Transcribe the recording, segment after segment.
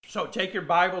So take your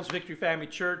Bibles, Victory Family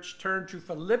Church, turn to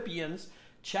Philippians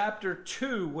chapter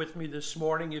 2 with me this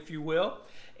morning, if you will.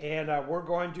 And we're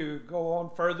going to go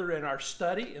on further in our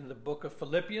study in the book of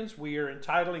Philippians. We are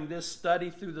entitling this study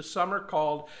through the summer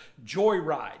called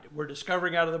Joyride. We're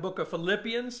discovering out of the book of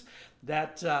Philippians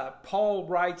that Paul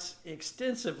writes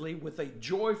extensively with a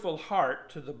joyful heart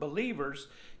to the believers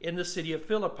in the city of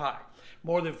Philippi.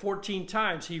 More than 14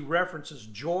 times he references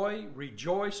joy,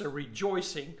 rejoice, or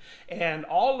rejoicing. And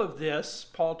all of this,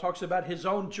 Paul talks about his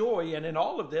own joy. And in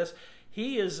all of this,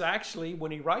 he is actually,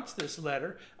 when he writes this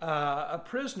letter, a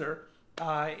prisoner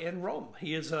in Rome.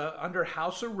 He is under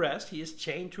house arrest. He is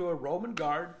chained to a Roman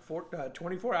guard for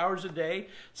 24 hours a day,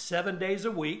 7 days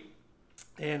a week.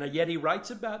 And yet he writes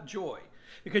about joy.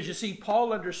 Because you see,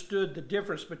 Paul understood the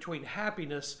difference between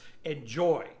happiness and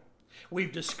joy.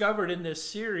 We've discovered in this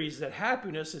series that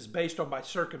happiness is based on my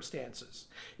circumstances.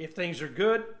 If things are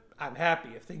good, I'm happy.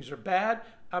 If things are bad,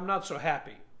 I'm not so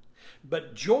happy.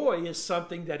 But joy is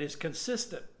something that is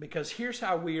consistent, because here's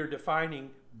how we are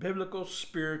defining biblical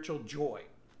spiritual joy.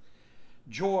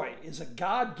 Joy is a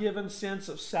God-given sense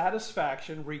of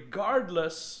satisfaction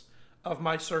regardless of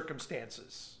my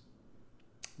circumstances.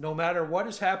 No matter what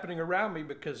is happening around me,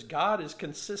 because God is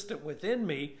consistent within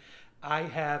me, I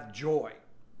have joy.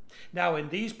 Now, in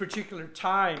these particular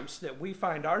times that we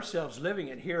find ourselves living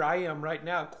in, here I am right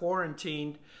now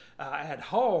quarantined at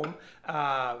home,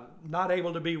 not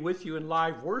able to be with you in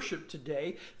live worship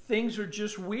today. Things are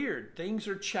just weird. Things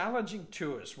are challenging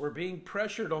to us. We're being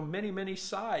pressured on many, many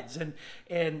sides, and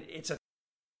it's a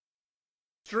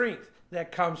strength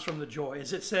that comes from the joy.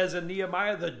 As it says in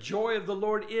Nehemiah, the joy of the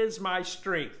Lord is my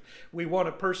strength. We want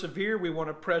to persevere. We want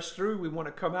to press through. We want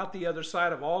to come out the other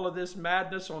side of all of this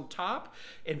madness on top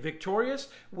and victorious.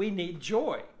 We need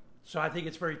joy. So I think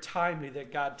it's very timely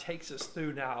that God takes us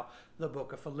through now the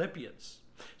book of Philippians.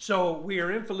 So we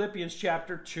are in Philippians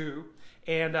chapter 2.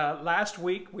 And last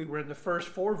week we were in the first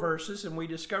 4 verses, and we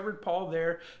discovered Paul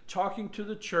there talking to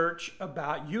the church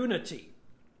about unity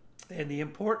and the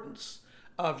importance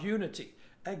of unity.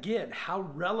 Again, how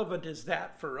relevant is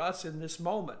that for us in this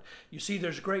moment? You see,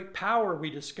 there's great power,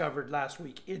 we discovered last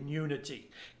week, in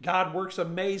unity. God works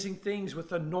amazing things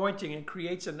with anointing and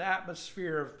creates an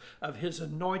atmosphere of his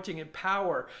anointing and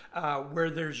power where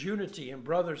there's unity and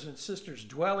brothers and sisters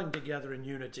dwelling together in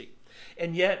unity.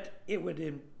 And yet, it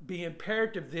would be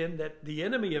imperative then that the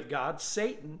enemy of God,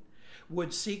 Satan,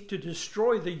 would seek to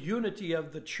destroy the unity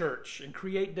of the church and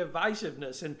create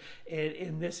divisiveness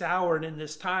in this hour and in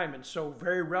this time. And so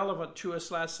very relevant to us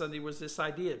last Sunday was this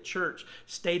idea, church,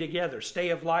 stay together, stay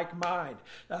of like mind,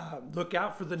 look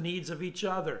out for the needs of each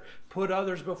other, put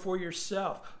others before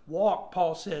yourself, walk,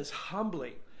 Paul says,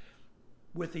 humbly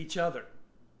with each other.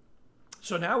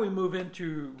 So now we move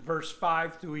into verse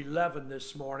 5 through 11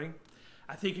 this morning.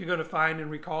 I think you're going to find and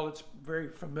recall it's a very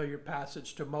familiar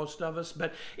passage to most of us,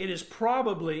 but it is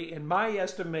probably, in my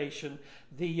estimation,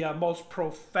 the most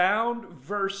profound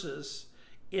verses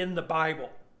in the Bible.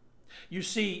 You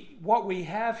see, what we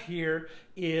have here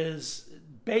is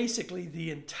basically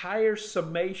the entire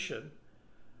summation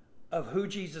of who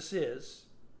Jesus is,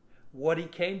 what he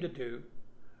came to do,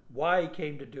 why he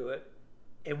came to do it,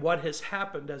 and what has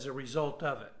happened as a result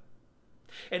of it.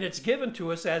 And it's given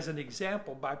to us as an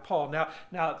example by Paul.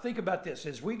 Now think about this.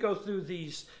 As we go through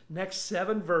these next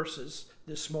 7 verses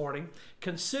this morning,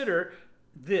 consider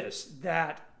this,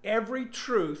 that every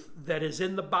truth that is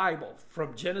in the Bible,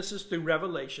 from Genesis through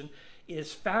Revelation,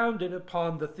 is founded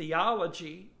upon the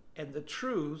theology and the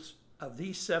truths of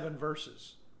these 7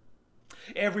 verses.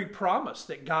 Every promise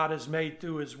that God has made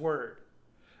through his word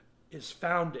is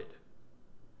founded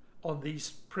on these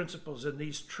principles and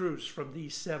these truths from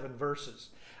these 7 verses.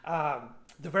 The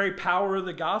very power of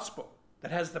the gospel that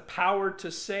has the power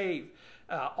to save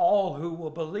all who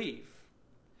will believe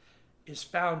is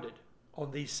founded on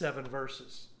these 7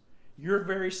 verses. Your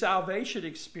very salvation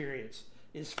experience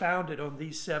is founded on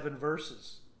these 7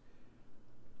 verses.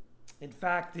 In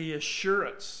fact, the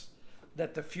assurance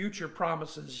that the future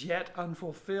promises yet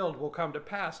unfulfilled will come to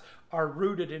pass are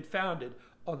rooted and founded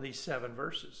on these 7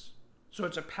 verses. So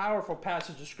it's a powerful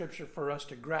passage of Scripture for us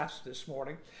to grasp this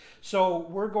morning. So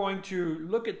we're going to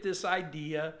look at this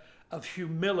idea of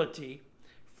humility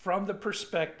from the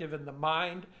perspective and the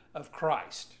mind of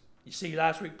Christ. You see,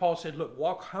 last week Paul said, look,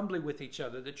 walk humbly with each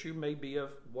other that you may be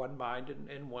of one mind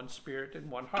and one spirit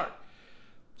and one heart.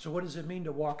 So what does it mean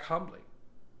to walk humbly?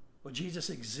 Well, Jesus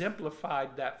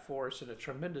exemplified that for us in a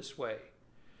tremendous way,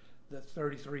 the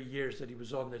 33 years that he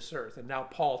was on this earth. And now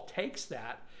Paul takes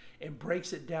that and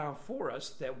breaks it down for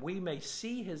us that we may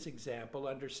see his example,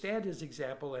 understand his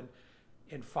example,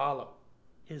 and follow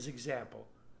his example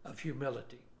of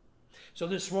humility. So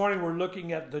this morning we're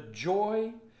looking at the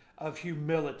joy of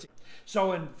humility.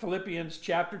 So in Philippians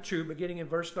chapter 2, beginning in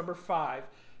verse number 5,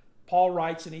 Paul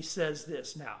writes and he says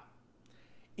this, now,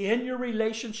 in your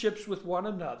relationships with one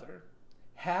another,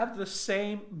 have the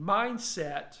same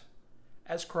mindset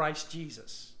as Christ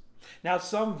Jesus. Now,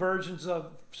 some versions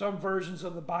of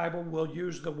the Bible will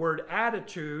use the word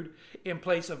attitude in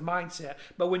place of mindset.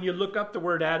 But when you look up the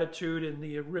word attitude in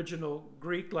the original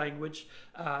Greek language,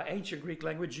 ancient Greek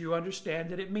language, you understand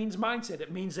that it means mindset.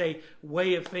 It means a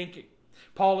way of thinking.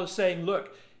 Paul is saying,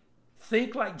 look,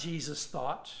 think like Jesus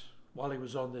thought while he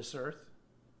was on this earth.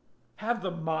 Have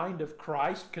the mind of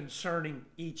Christ concerning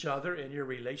each other and your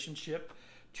relationship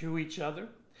to each other.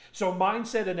 So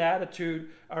mindset and attitude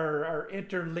are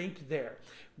interlinked there.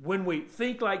 When we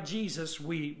think like Jesus,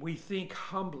 we think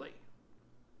humbly.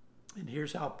 And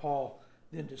here's how Paul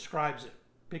then describes it.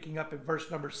 Picking up in verse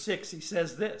number 6, he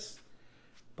says this,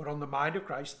 but on the mind of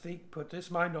Christ, put this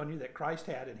mind on you that Christ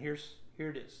had, and here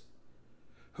it is.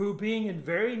 Who being in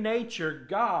very nature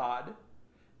God,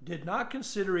 did not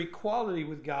consider equality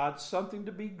with God something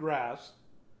to be grasped,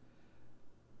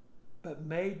 but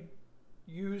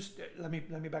let me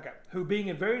back up. Who being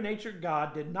in very nature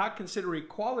God did not consider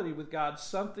equality with God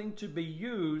something to be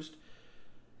used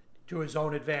to his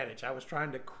own advantage. I was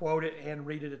trying to quote it and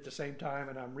read it at the same time,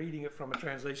 and I'm reading it from a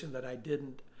translation that I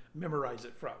didn't memorize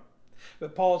it from.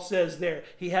 But Paul says there,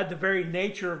 he had the very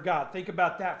nature of God. Think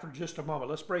about that for just a moment.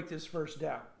 Let's break this verse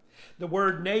down. The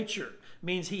word nature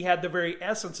means he had the very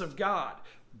essence of God.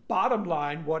 Bottom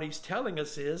line, what he's telling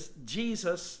us is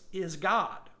Jesus is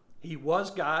God. He was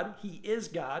God. He is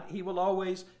God. He will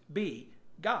always be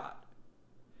God.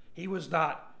 He was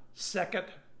not second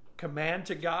command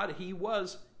to God. He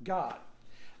was God.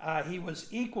 He was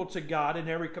equal to God in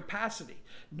every capacity.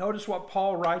 Notice what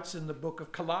Paul writes in the book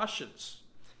of Colossians,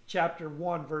 chapter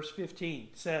 1, verse 15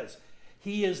 says,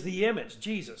 he is the image,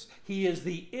 Jesus. He is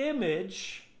the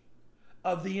image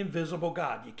of the invisible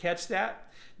God. You catch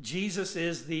that? Jesus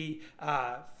is the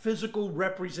physical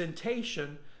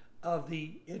representation of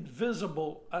the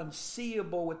invisible,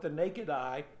 unseeable with the naked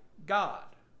eye, God.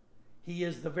 He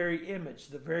is the very image,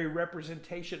 the very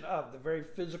representation of, the very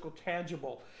physical,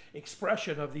 tangible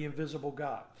expression of the invisible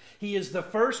God. He is the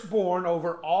firstborn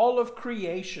over all of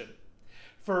creation.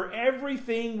 For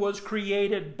everything was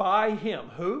created by him.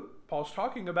 Who? Paul's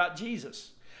talking about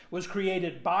Jesus. Was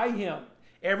created by him.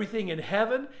 Everything in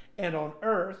heaven and on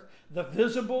earth, the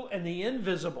visible and the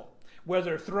invisible.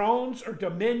 Whether thrones or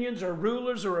dominions or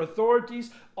rulers or authorities,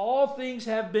 all things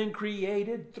have been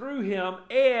created through him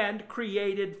and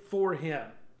created for him.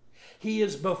 He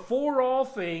is before all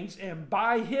things, and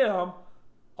by him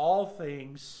all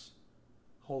things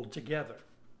hold together.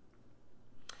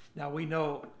 Now we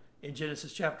know in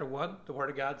Genesis chapter 1, the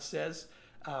Word of God says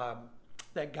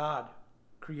that God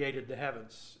created the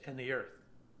heavens and the earth.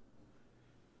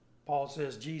 Paul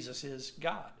says Jesus is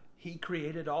God. He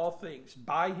created all things.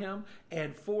 By him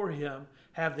and for him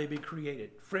have they been created.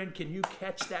 Friend, can you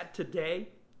catch that today?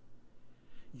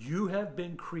 You have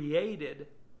been created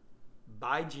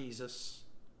by Jesus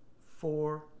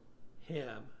for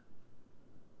him.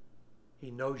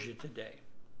 He knows you today.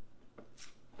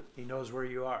 He knows where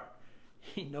you are.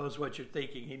 He knows what you're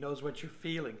thinking. He knows what you're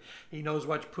feeling. He knows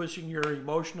what's pushing your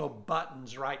emotional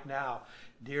buttons right now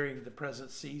during the present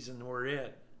season we're in.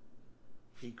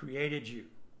 He created you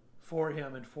for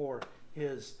him and for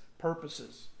his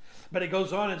purposes. But it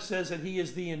goes on and says that he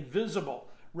is the invisible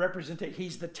representation.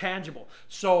 He's the tangible.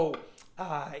 So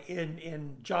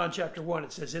in John chapter 1,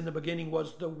 it says, in the beginning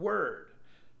was the Word.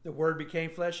 The Word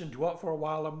became flesh and dwelt for a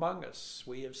while among us.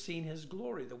 We have seen his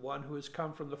glory, the one who has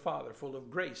come from the Father, full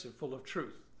of grace and full of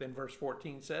truth. Then verse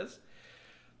 14 says,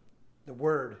 the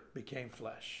Word became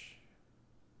flesh.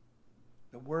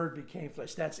 The Word became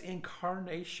flesh. That's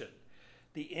incarnation.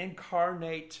 The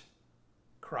incarnate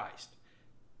Christ.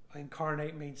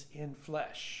 Incarnate means in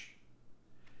flesh.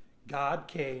 God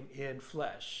came in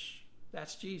flesh.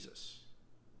 That's Jesus.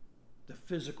 The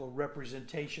physical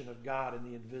representation of God in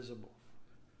the invisible.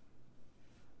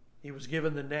 He was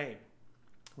given the name.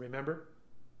 Remember?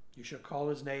 You shall call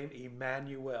his name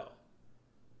Emmanuel.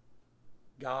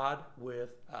 God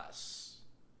with us.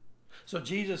 So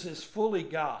Jesus is fully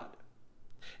God.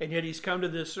 And yet he's come to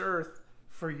this earth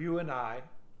for you and I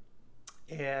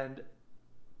and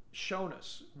shown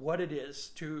us what it is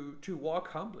to walk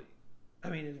humbly. I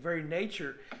mean, in very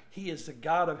nature, he is the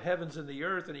God of heavens and the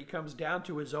earth, and he comes down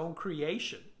to his own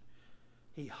creation.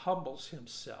 He humbles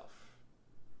himself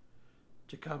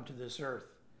to come to this earth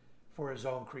for his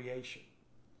own creation.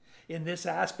 In this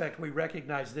aspect, we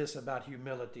recognize this about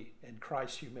humility and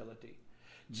Christ's humility.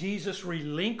 Jesus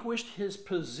relinquished his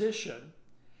position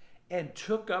and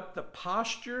took up the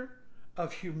posture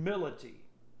of humility,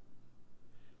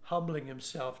 humbling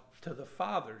himself to the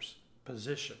Father's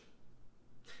position.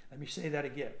 Let me say that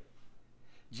again.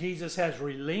 Jesus has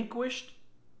relinquished,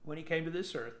 when he came to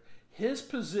this earth, his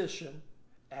position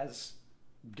as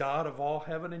God of all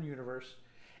heaven and universe,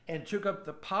 and took up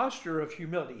the posture of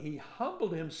humility. He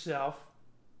humbled himself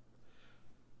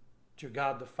to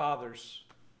God the Father's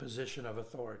position of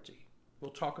authority.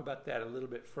 We'll talk about that a little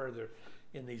bit further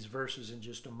in these verses in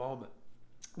just a moment.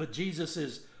 But Jesus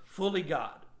is fully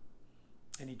God,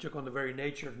 and he took on the very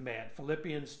nature of man.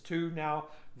 Philippians 2 now,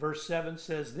 verse 7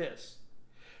 says this: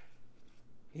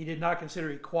 he did not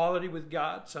consider equality with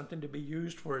God something to be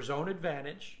used for his own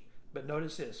advantage. But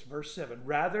notice this, verse 7.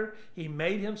 Rather, he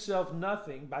made himself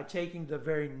nothing by taking the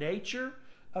very nature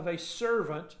of a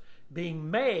servant, being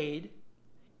made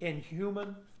in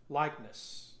human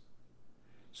likeness.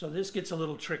 So this gets a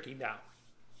little tricky now.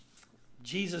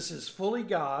 Jesus is fully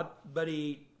God, but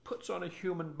he puts on a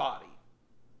human body.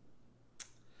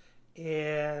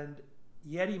 And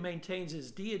yet he maintains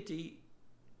his deity,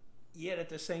 yet at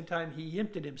the same time he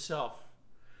emptied himself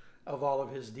of all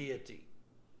of his deity.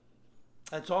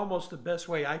 That's almost the best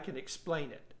way I can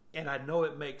explain it. And I know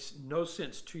it makes no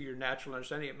sense to your natural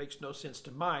understanding. It makes no sense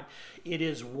to mine. It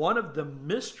is one of the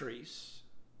mysteries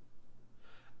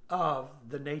of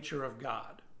the nature of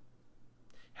God.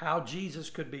 How Jesus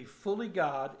could be fully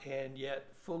God and yet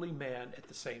fully man at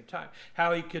the same time.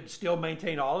 How he could still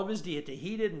maintain all of his deity.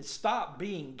 He didn't stop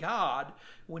being God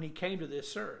when he came to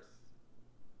this earth.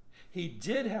 He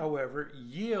did, however,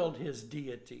 yield his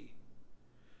deity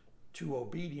to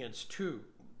obedience to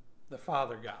the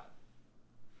Father God.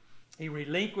 He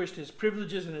relinquished his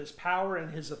privileges and his power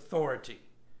and his authority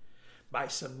by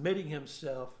submitting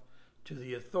himself to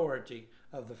the authority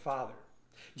of the Father.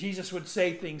 Jesus would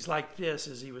say things like this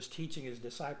as he was teaching his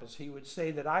disciples. He would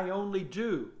say that I only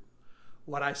do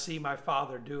what I see my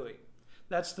Father doing.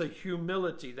 That's the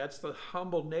humility, that's the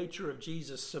humble nature of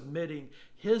Jesus, submitting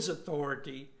his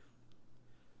authority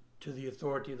to the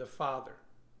authority of the Father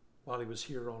while he was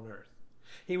here on earth.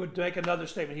 He would make another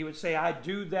statement. He would say, I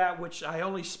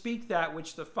only speak that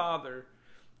which the Father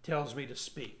tells me to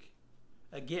speak.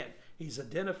 Again, he's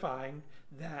identifying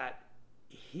that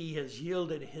he has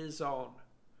yielded his own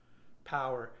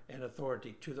power and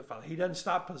authority to the Father. He doesn't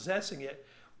stop possessing it,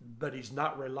 but he's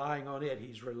not relying on it.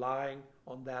 He's relying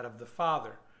on that of the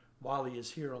Father while he is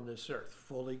here on this earth,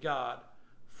 fully God,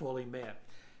 fully man.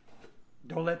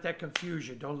 Don't let that confuse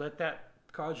you. Don't let that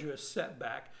cause you a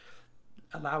setback.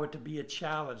 Allow it to be a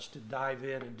challenge to dive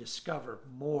in and discover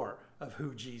more of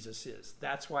who Jesus is.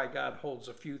 That's why God holds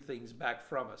a few things back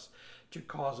from us, to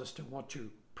cause us to want to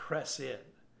press in,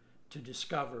 to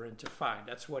discover and to find.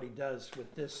 That's what he does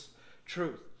with this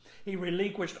truth. He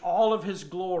relinquished all of his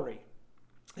glory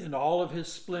and all of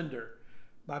his splendor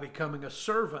by becoming a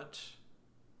servant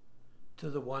to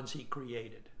the ones he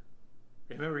created.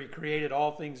 Remember, he created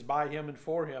all things by him and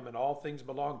for him, and all things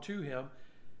belong to him.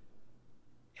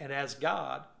 And as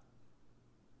God,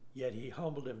 yet he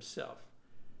humbled himself,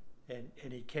 and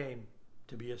he came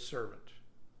to be a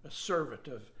servant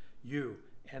of you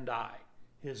and I,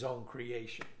 his own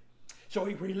creation. So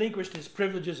he relinquished his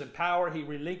privileges and power. He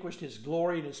relinquished his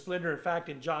glory and his splendor. In fact,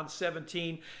 in John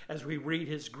 17, as we read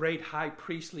his great high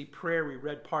priestly prayer, we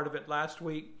read part of it last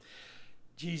week,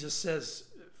 Jesus says,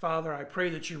 Father, I pray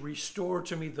that you restore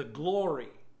to me the glory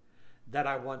that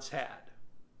I once had.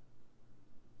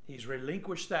 He's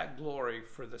relinquished that glory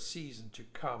for the season to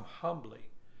come humbly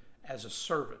as a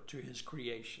servant to his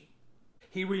creation.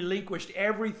 He relinquished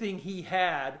everything he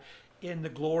had in the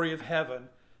glory of heaven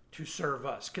to serve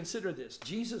us. Consider this.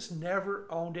 Jesus never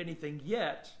owned anything,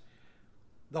 yet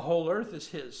the whole earth is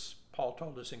his, Paul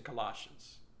told us in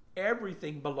Colossians.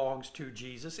 Everything belongs to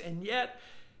Jesus, and yet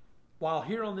while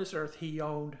here on this earth, he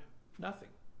owned nothing.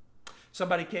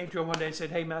 Somebody came to him one day and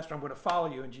said, hey, Master, I'm going to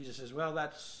follow you. And Jesus says, well,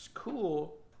 that's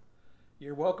cool.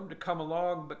 You're welcome to come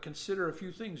along, but consider a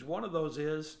few things. One of those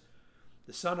is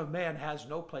the Son of Man has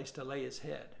no place to lay his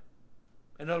head.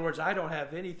 In other words, I don't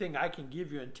have anything I can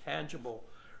give you in tangible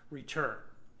return.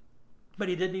 But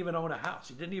he didn't even own a house.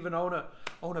 He didn't even own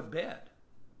a bed.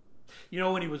 You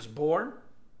know, when he was born,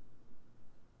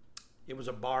 it was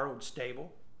a borrowed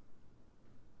stable.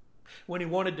 When he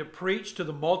wanted to preach to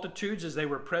the multitudes as they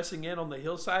were pressing in on the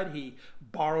hillside, he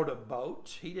borrowed a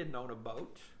boat. He didn't own a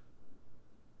boat.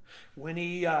 When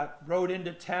he rode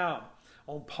into town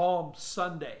on Palm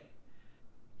Sunday,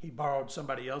 he borrowed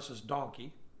somebody else's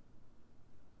donkey.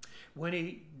 When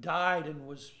he died and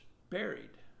was buried,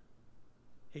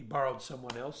 he borrowed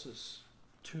someone else's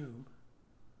tomb.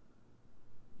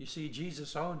 You see,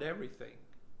 Jesus owned everything,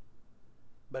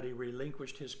 but he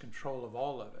relinquished his control of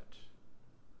all of it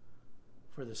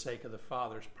for the sake of the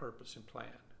Father's purpose and plan.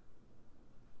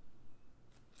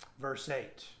 Verse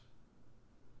 8,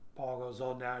 Paul goes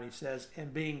on now and he says,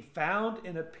 and being found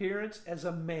in appearance as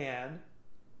a man,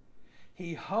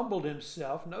 he humbled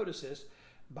himself, notice this,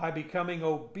 by becoming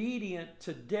obedient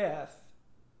to death,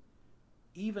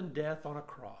 even death on a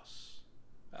cross.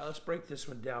 Now let's break this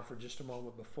one down for just a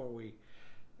moment before we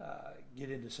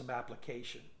get into some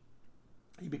application.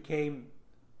 He became,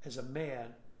 as a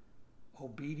man,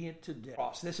 obedient to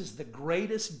death. This is the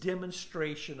greatest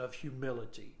demonstration of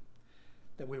humility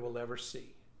that we will ever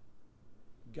see.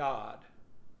 God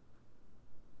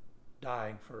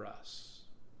dying for us,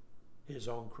 his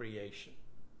own creation.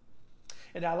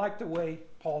 And I like the way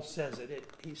Paul says it.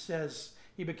 He says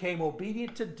he became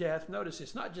obedient to death. Notice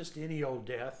it's not just any old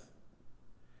death.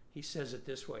 He says it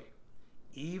this way,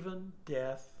 even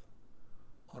death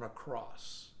on a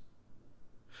cross.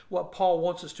 What Paul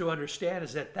wants us to understand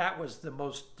is that that was the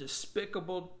most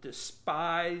despicable,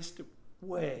 despised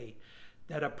way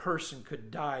that a person could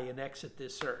die and exit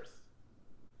this earth.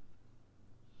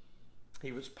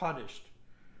 He was punished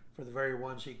for the very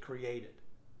ones he created.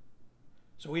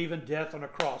 So even death on a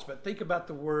cross. But think about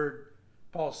the word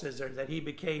Paul says there, that he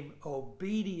became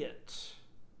obedient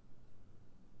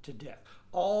to death.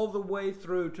 All the way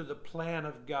through to the plan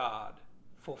of God,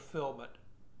 fulfillment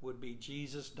would be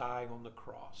Jesus dying on the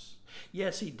cross.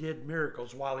 Yes, he did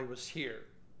miracles while he was here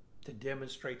to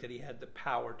demonstrate that he had the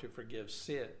power to forgive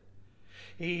sin.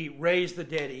 He raised the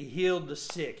dead. He healed the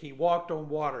sick. He walked on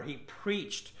water. He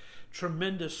preached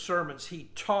tremendous sermons.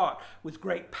 He taught with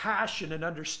great passion and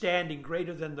understanding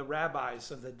greater than the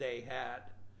rabbis of the day had.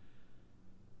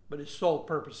 But his sole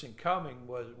purpose in coming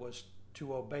was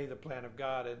to obey the plan of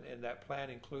God, and that plan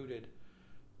included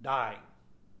dying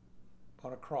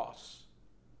on a cross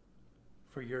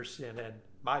for your sin and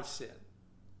my sin.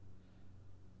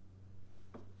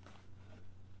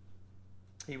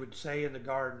 He would say in the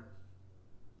garden,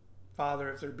 Father,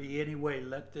 if there be any way,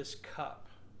 let this cup,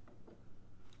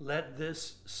 let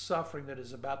this suffering that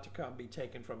is about to come be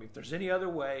taken from me. If there's any other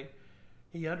way,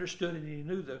 he understood and he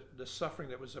knew the suffering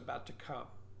that was about to come.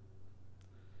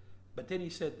 But then he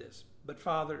said this, but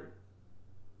Father,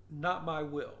 not my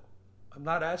will. I'm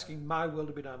not asking my will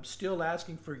to be done. I'm still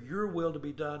asking for your will to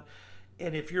be done.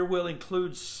 And if your will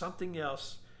includes something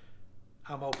else,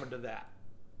 I'm open to that.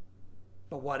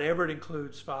 But whatever it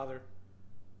includes, Father,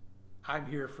 I'm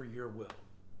here for your will.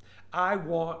 I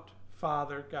want,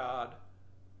 Father God,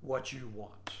 what you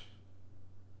want.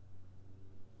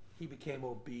 He became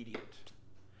obedient.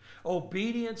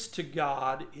 Obedience to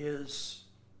God is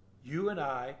you and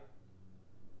I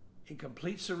in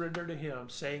complete surrender to him,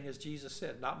 saying, as Jesus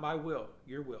said, not my will,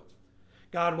 your will.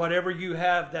 God, whatever you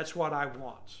have, that's what I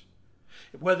want.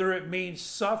 Whether it means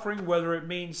suffering, whether it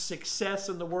means success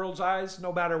in the world's eyes,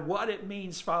 no matter what it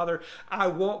means, Father, I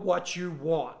want what you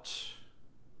want.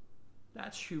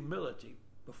 That's humility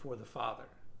before the Father.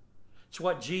 It's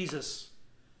what Jesus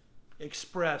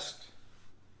expressed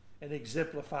and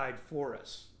exemplified for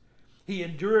us. He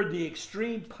endured the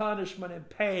extreme punishment and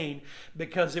pain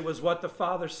because it was what the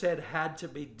Father said had to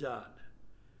be done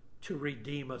to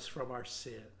redeem us from our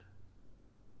sin.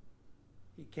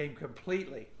 He came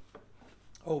completely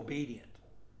obedient.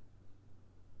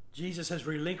 Jesus has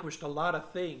relinquished a lot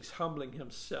of things, humbling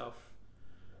himself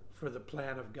for the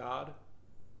plan of God.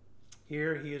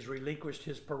 Here he has relinquished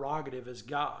his prerogative as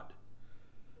God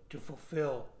to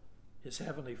fulfill his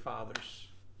heavenly Father's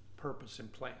purpose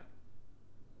and plan.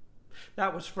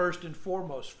 That was first and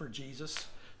foremost for Jesus.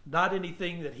 Not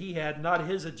anything that he had, not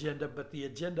his agenda, but the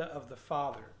agenda of the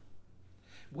Father.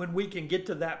 When we can get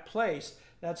to that place,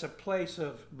 that's a place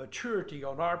of maturity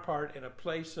on our part and a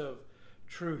place of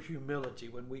true humility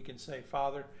when we can say,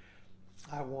 Father,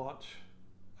 I want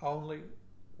only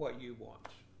what you want.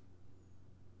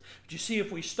 But you see,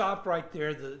 if we stopped right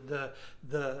there,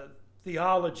 the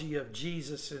theology of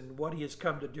Jesus and what he has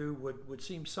come to do would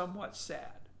seem somewhat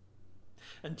sad.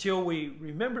 Until we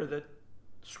remember that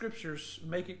scriptures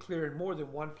make it clear in more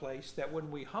than one place that when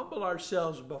we humble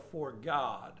ourselves before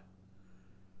God,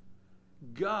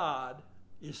 God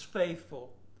is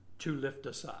faithful to lift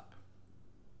us up.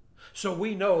 So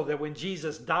we know that when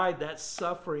Jesus died that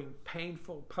suffering,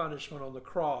 painful punishment on the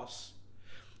cross,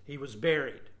 he was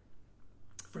buried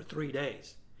for 3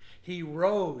 days. He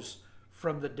rose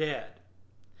from the dead.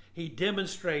 He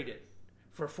demonstrated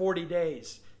for 40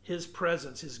 days his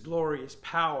presence, his glory, his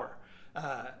power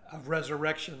of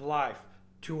resurrection life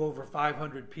to over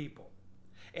 500 people.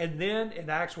 And then in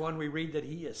Acts 1 we read that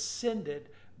he ascended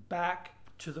back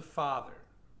to the Father.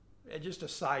 And just a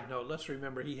side note, let's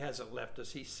remember he hasn't left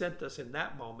us. He sent us in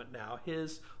that moment now,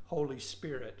 his Holy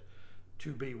Spirit,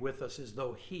 to be with us as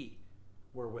though he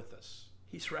were with us.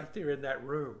 He's right there in that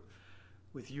room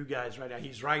with you guys right now.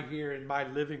 He's right here in my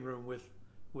living room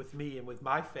with me and with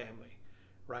my family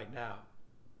right now.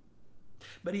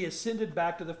 But he ascended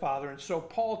back to the Father, and so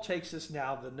Paul takes us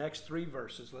now the next 3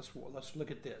 verses. Let's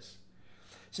look at this.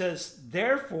 It says,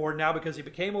 therefore, now because he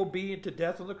became obedient to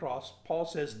death on the cross, Paul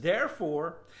says,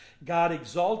 therefore, God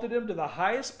exalted him to the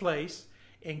highest place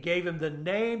and gave him the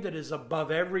name that is above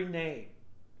every name.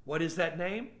 What is that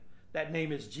name? That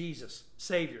name is Jesus,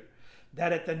 Savior.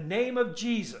 That at the name of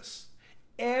Jesus,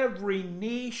 every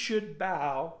knee should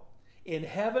bow in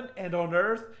heaven and on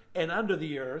earth and under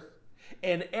the earth,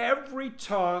 and every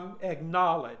tongue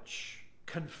acknowledge,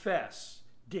 confess,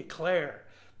 declare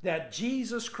that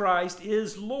Jesus Christ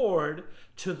is Lord,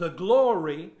 to the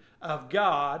glory of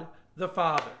God the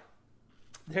Father.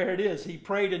 There it is. He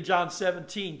prayed in John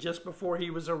 17 just before he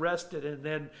was arrested and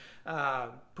then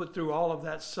put through all of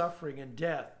that suffering and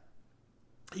death.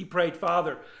 He prayed,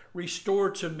 Father,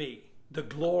 restore to me the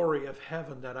glory of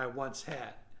heaven that I once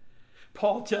had.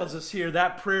 Paul tells us here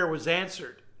that prayer was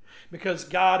answered because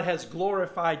God has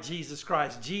glorified Jesus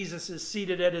Christ. Jesus is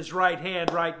seated at his right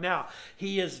hand right now.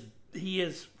 He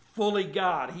is fully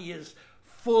God. He is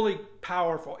fully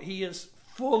powerful. He is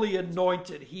fully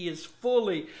anointed. He is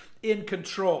fully in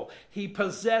control. He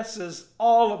possesses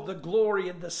all of the glory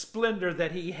and the splendor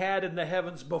that he had in the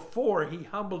heavens before he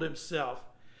humbled himself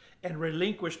and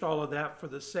relinquished all of that for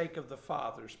the sake of the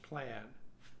Father's plan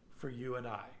for you and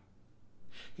I.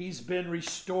 He's been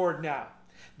restored now,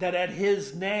 that at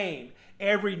his name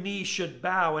every knee should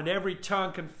bow and every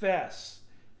tongue confess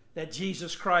that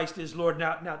Jesus Christ is Lord.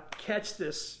 Now catch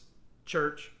this,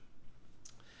 church.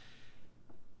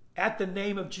 At the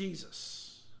name of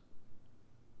Jesus,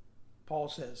 Paul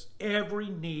says, every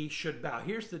knee should bow.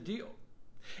 Here's the deal.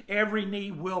 Every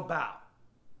knee will bow.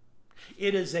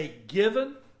 It is a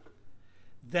given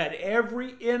that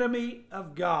every enemy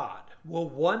of God will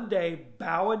one day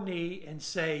bow a knee and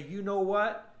say, you know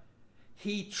what?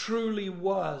 He truly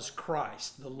was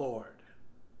Christ the Lord.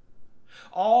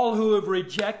 All who have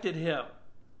rejected him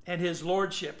and his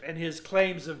lordship and his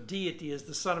claims of deity as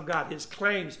the Son of God, his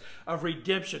claims of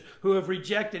redemption, who have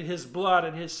rejected his blood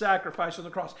and his sacrifice on the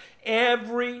cross,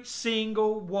 every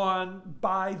single one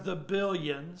by the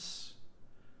billions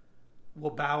will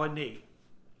bow a knee.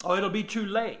 Oh, it'll be too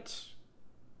late.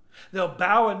 They'll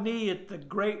bow a knee at the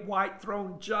great white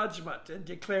throne judgment and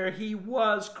declare he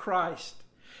was Christ.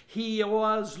 He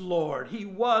was Lord. He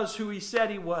was who he said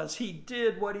he was. He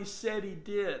did what he said he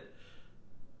did.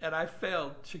 And I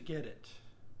failed to get it.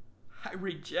 I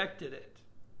rejected it.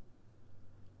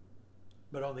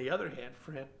 But on the other hand,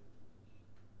 friend,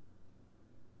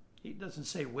 he doesn't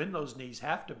say when those knees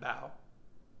have to bow.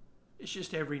 It's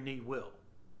just every knee will.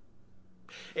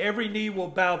 Every knee will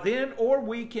bow then, or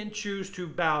we can choose to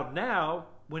bow now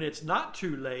when it's not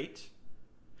too late.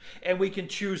 And we can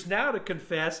choose now to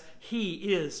confess he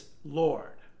is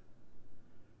Lord.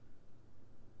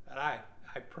 And I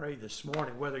pray this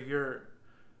morning, whether you're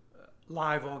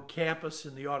live on campus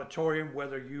in the auditorium,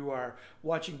 whether you are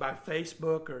watching by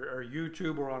Facebook or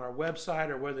YouTube or on our website,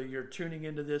 or whether you're tuning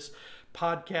into this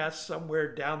podcast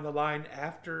somewhere down the line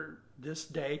after this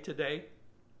day today,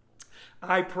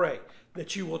 I pray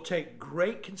that you will take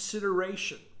great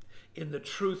consideration in the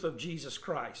truth of Jesus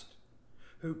Christ,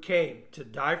 who came to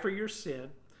die for your sin,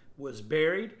 was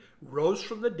buried, rose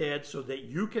from the dead so that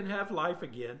you can have life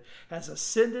again, has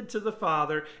ascended to the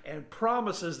Father, and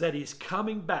promises that he's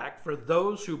coming back for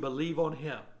those who believe on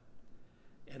him.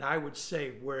 And I would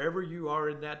say, wherever you are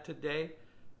in that today,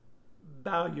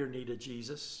 bow your knee to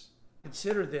Jesus.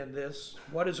 Consider then this,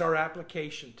 what is our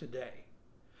application today?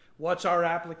 What's our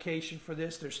application for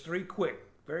this? There's 3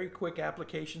 very quick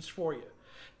applications for you.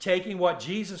 Taking what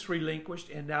Jesus relinquished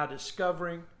and now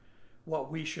discovering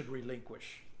what we should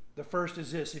relinquish. The first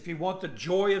is this. If you want the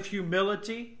joy of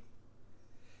humility,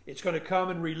 it's going to come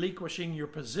in relinquishing your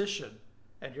position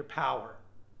and your power.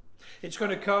 It's going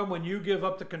to come when you give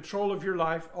up the control of your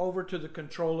life over to the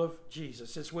control of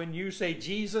Jesus. It's when you say,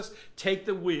 Jesus, take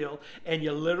the wheel, and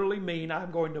you literally mean, I'm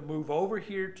going to move over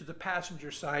here to the passenger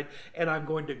side, and I'm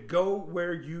going to go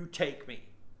where you take me.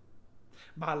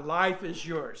 My life is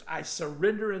yours. I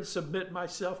surrender and submit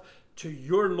myself to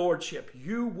your lordship.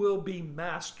 You will be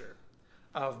master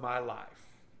of my life.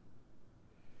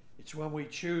 It's when we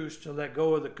choose to let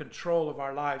go of the control of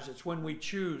our lives. It's when we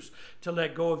choose to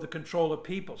let go of the control of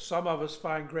people. Some of us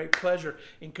find great pleasure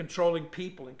in controlling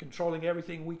people and controlling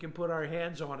everything we can put our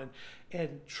hands on.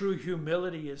 And true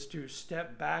humility is to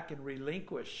step back and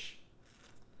relinquish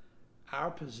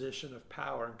our position of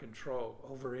power and control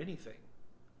over anything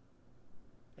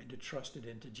and to trust it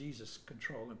into Jesus'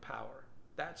 control and power.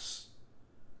 That's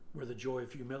where the joy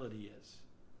of humility is.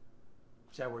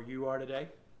 Is that where you are today?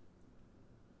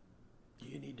 Do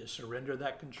you need to surrender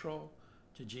that control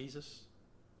to Jesus?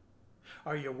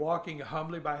 Are you walking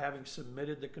humbly by having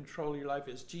submitted the control of your life?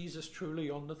 Is Jesus truly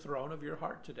on the throne of your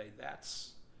heart today?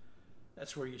 That's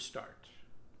where you start.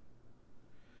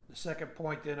 The second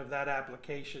point then of that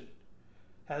application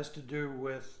has to do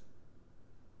with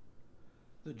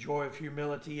the joy of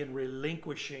humility in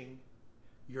relinquishing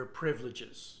your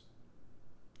privileges.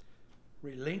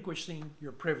 Relinquishing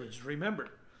your privileges. Remember,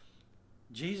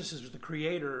 Jesus is the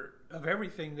creator of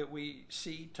everything that we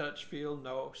see, touch, feel,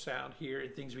 know, sound, hear,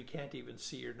 and things we can't even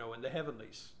see or know in the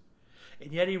heavenlies.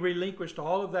 And yet he relinquished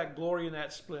all of that glory and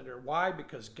that splendor. Why?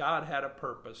 Because God had a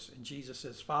purpose. And Jesus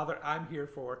says, Father, I'm here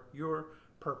for your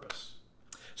purpose.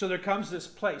 So there comes this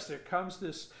place, there comes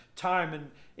this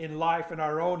time in life, in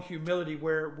our own humility,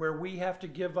 where we have to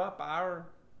give up our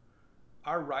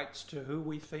rights to who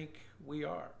we think we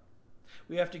are.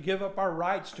 We have to give up our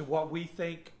rights to what we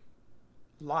think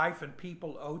life and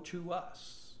people owe to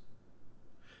us.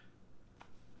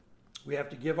 We have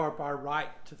to give up our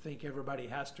right to think everybody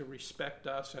has to respect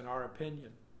us and our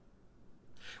opinion.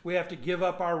 We have to give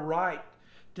up our right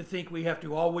to think we have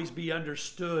to always be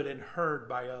understood and heard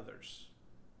by others.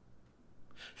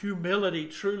 Humility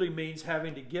truly means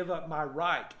having to give up my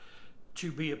right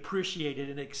to be appreciated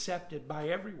and accepted by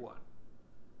everyone.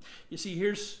 You see,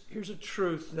 here's a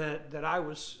truth that I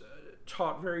was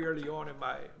taught very early on in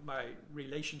my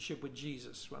relationship with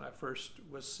Jesus when I first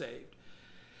was saved.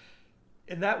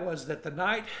 And that was that the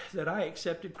night that I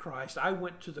accepted Christ, I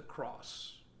went to the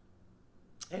cross.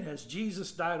 And as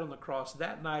Jesus died on the cross,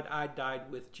 that night I died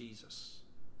with Jesus.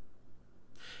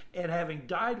 And having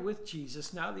died with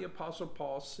Jesus, now the Apostle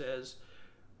Paul says,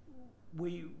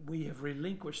 we have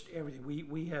relinquished everything.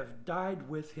 We have died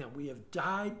with him. We have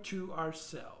died to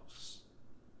ourselves.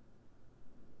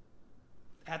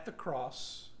 At the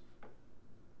cross,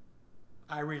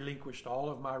 I relinquished all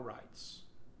of my rights.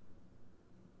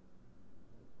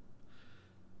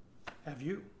 Have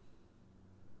you?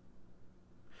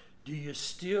 Do you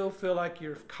still feel like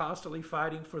you're constantly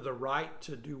fighting for the right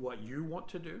to do what you want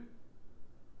to do?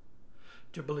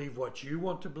 To believe what you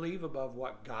want to believe above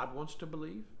what God wants to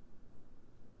believe?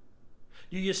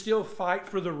 Do you still fight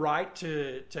for the right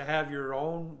to have your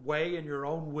own way and your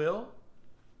own will?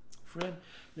 Friend,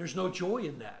 there's no joy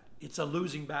in that. It's a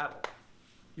losing battle.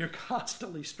 You're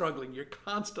constantly struggling. You're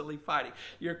constantly fighting.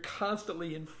 You're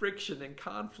constantly in friction and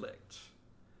conflict.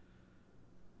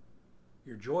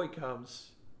 Your joy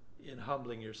comes in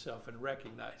humbling yourself and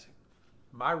recognizing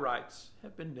my rights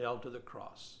have been nailed to the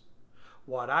cross.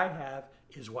 What I have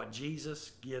is what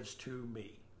Jesus gives to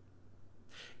me.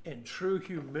 And true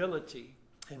humility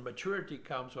and maturity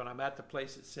comes when I'm at the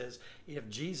place that says, if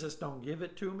Jesus don't give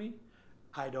it to me,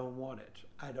 I don't want it.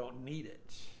 I don't need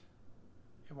it.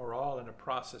 And we're all in a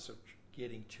process of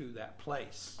getting to that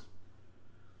place.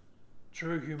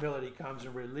 True humility comes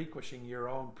in relinquishing your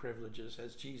own privileges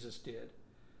as Jesus did.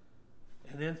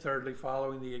 And then thirdly,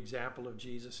 following the example of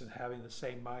Jesus and having the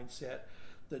same mindset,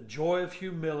 the joy of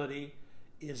humility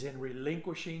is in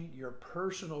relinquishing your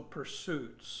personal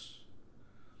pursuits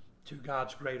to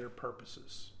God's greater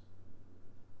purposes.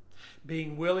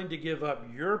 Being willing to give up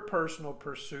your personal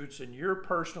pursuits and your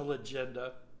personal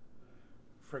agenda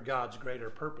for God's greater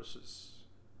purposes.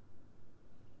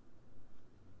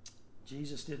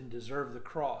 Jesus didn't deserve the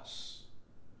cross,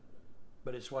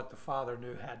 but it's what the Father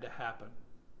knew had to happen.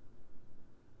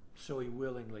 So he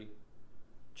willingly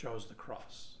chose the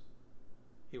cross.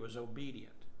 He was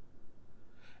obedient.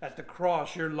 At the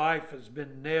cross, your life has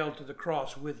been nailed to the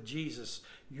cross with Jesus.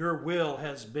 Your will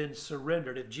has been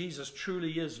surrendered. If Jesus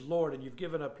truly is Lord and you've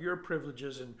given up your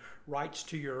privileges and rights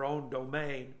to your own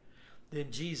domain, then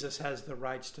Jesus has the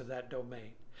rights to that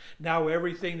domain. Now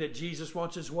everything that Jesus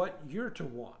wants is what you're to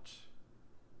want.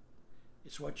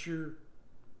 It's what you're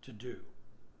to do.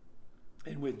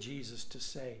 And with Jesus to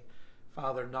say,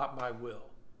 Father, not my will,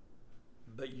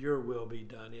 but your will be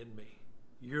done in me.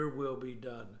 Your will be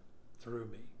done through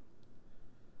me.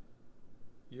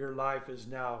 Your life is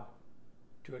now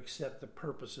to accept the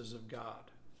purposes of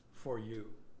God for you.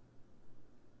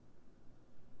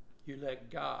 You let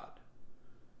God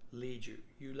lead you.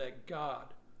 You let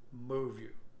God move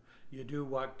you. You do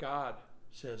what God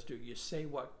says do. You say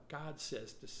what God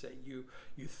says to say. You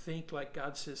think like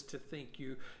God says to think.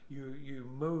 You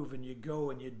move and you go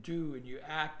and you do and you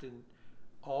act, and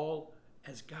all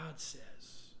as God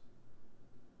says.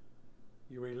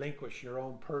 You relinquish your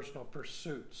own personal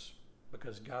pursuits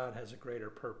because God has a greater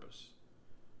purpose.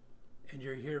 and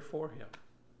you're here for him.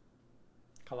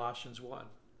 Colossians 1.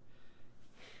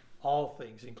 All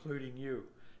things, including you,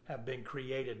 have been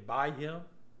created by him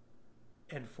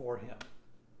and for him.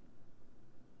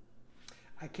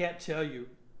 I can't tell you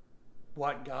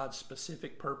what God's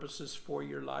specific purposes for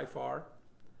your life are.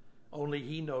 Only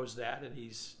he knows that, and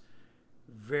he's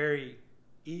very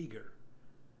eager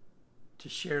to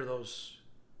share those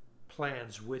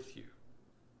plans with you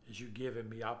as you give him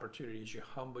the opportunity, as you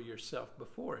humble yourself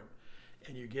before him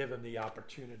and you give him the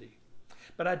opportunity.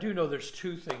 But I do know there's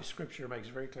two things Scripture makes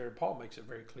very clear, and Paul makes it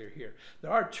very clear here.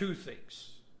 There are two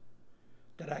things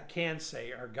that I can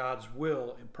say are God's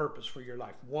will and purpose for your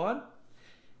life. One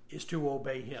is to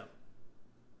obey him.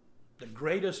 The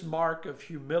greatest mark of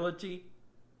humility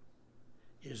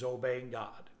is obeying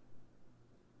God.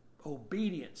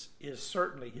 Obedience is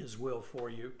certainly his will for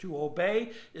you. To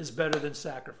obey is better than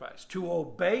sacrifice. To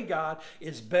obey God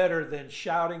is better than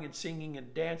shouting and singing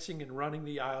and dancing and running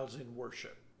the aisles in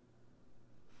worship.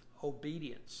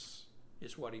 Obedience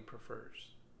is what he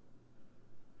prefers.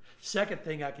 Second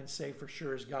thing I can say for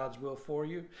sure is God's will for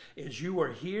you is you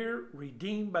are here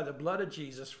redeemed by the blood of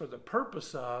Jesus for the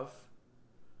purpose of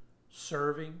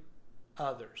serving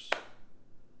others.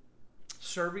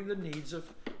 Serving the needs of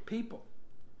people.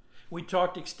 We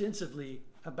talked extensively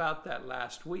about that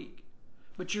last week.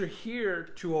 But you're here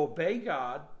to obey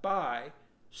God by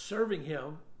serving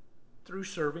him through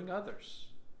serving others.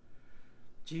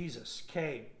 Jesus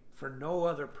came for no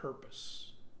other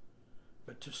purpose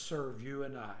but to serve you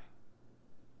and I.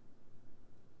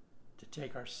 To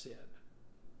take our sin,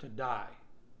 to die,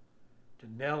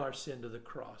 to nail our sin to the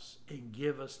cross, and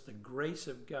give us the grace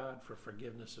of God for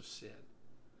forgiveness of sin.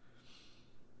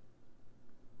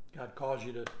 God calls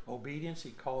you to obedience.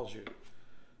 He calls you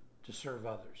to serve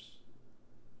others.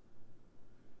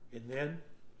 And then,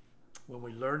 when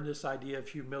we learn this idea of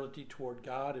humility toward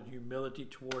God and humility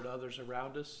toward others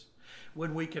around us,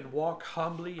 when we can walk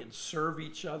humbly and serve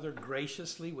each other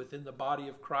graciously within the body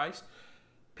of Christ,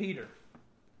 Peter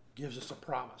gives us a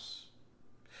promise.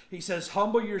 He says,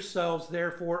 "Humble yourselves,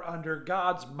 therefore, under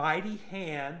God's mighty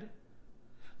hand.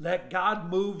 Let God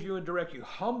move you and direct you.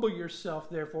 Humble yourself,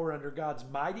 therefore, under God's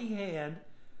mighty hand,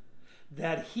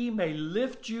 that he may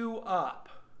lift you up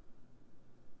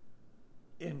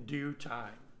in due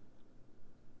time."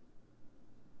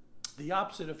 The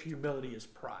opposite of humility is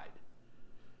pride.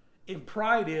 And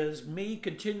pride is me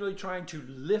continually trying to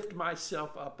lift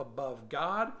myself up above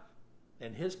God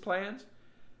and his plans.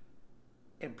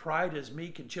 And pride is me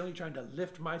continually trying to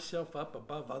lift myself up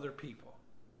above other people.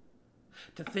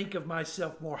 To think of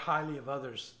myself more highly of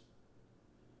others.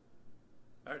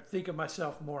 Or think of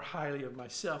myself more highly of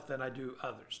myself than I do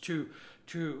others.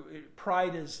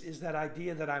 Pride is that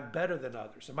idea that I'm better than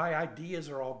others. And my ideas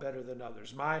are all better than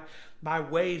others. My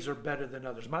ways are better than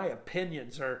others. My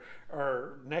opinions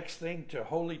are next thing to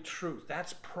holy truth.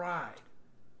 That's pride.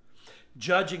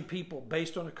 Judging people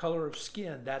based on a color of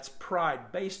skin, that's pride.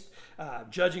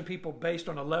 Judging people based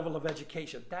on a level of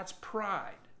education, that's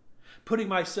pride. Putting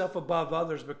myself above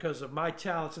others because of my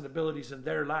talents and abilities and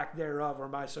their lack thereof, or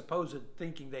my supposed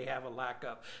thinking they have a lack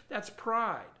of, that's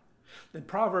pride. And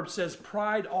Proverbs says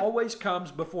pride always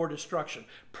comes before destruction.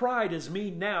 Pride is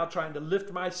me now trying to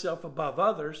lift myself above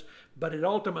others, but it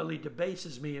ultimately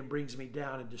debases me and brings me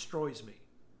down and destroys me.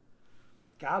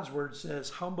 God's word says,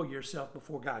 humble yourself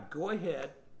before God. Go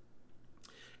ahead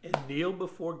and kneel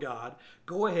before God.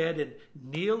 Go ahead and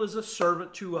kneel as a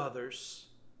servant to others,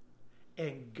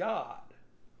 and God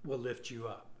will lift you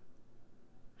up.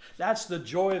 That's the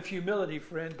joy of humility,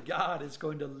 friend. God is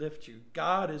going to lift you.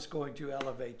 God is going to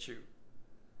elevate you.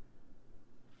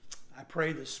 I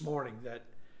pray this morning that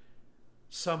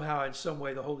somehow, in some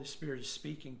way, the Holy Spirit is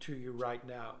speaking to you right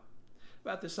now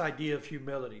about this idea of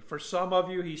humility. For some of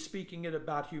you, he's speaking it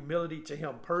about humility to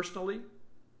him personally,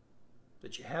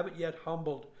 that you haven't yet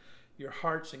humbled your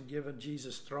hearts and given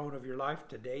Jesus throne of your life.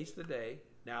 Today's the day.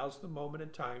 Now's the moment in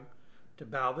time to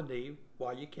bow the knee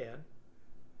while you can.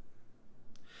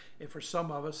 And for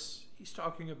some of us, he's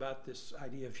talking about this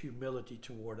idea of humility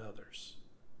toward others.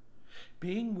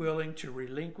 Being willing to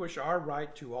relinquish our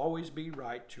right to always be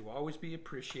right, to always be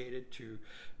appreciated, to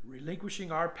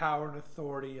relinquishing our power and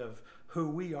authority of who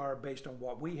we are based on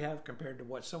what we have compared to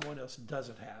what someone else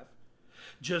doesn't have.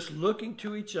 Just looking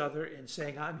to each other and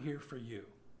saying, I'm here for you.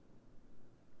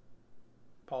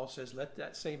 Paul says, let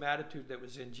that same attitude that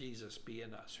was in Jesus be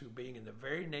in us, who being in the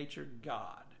very nature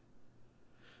God,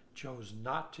 chose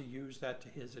not to use that to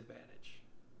his advantage.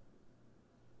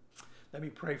 Let me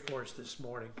pray for us this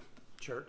morning.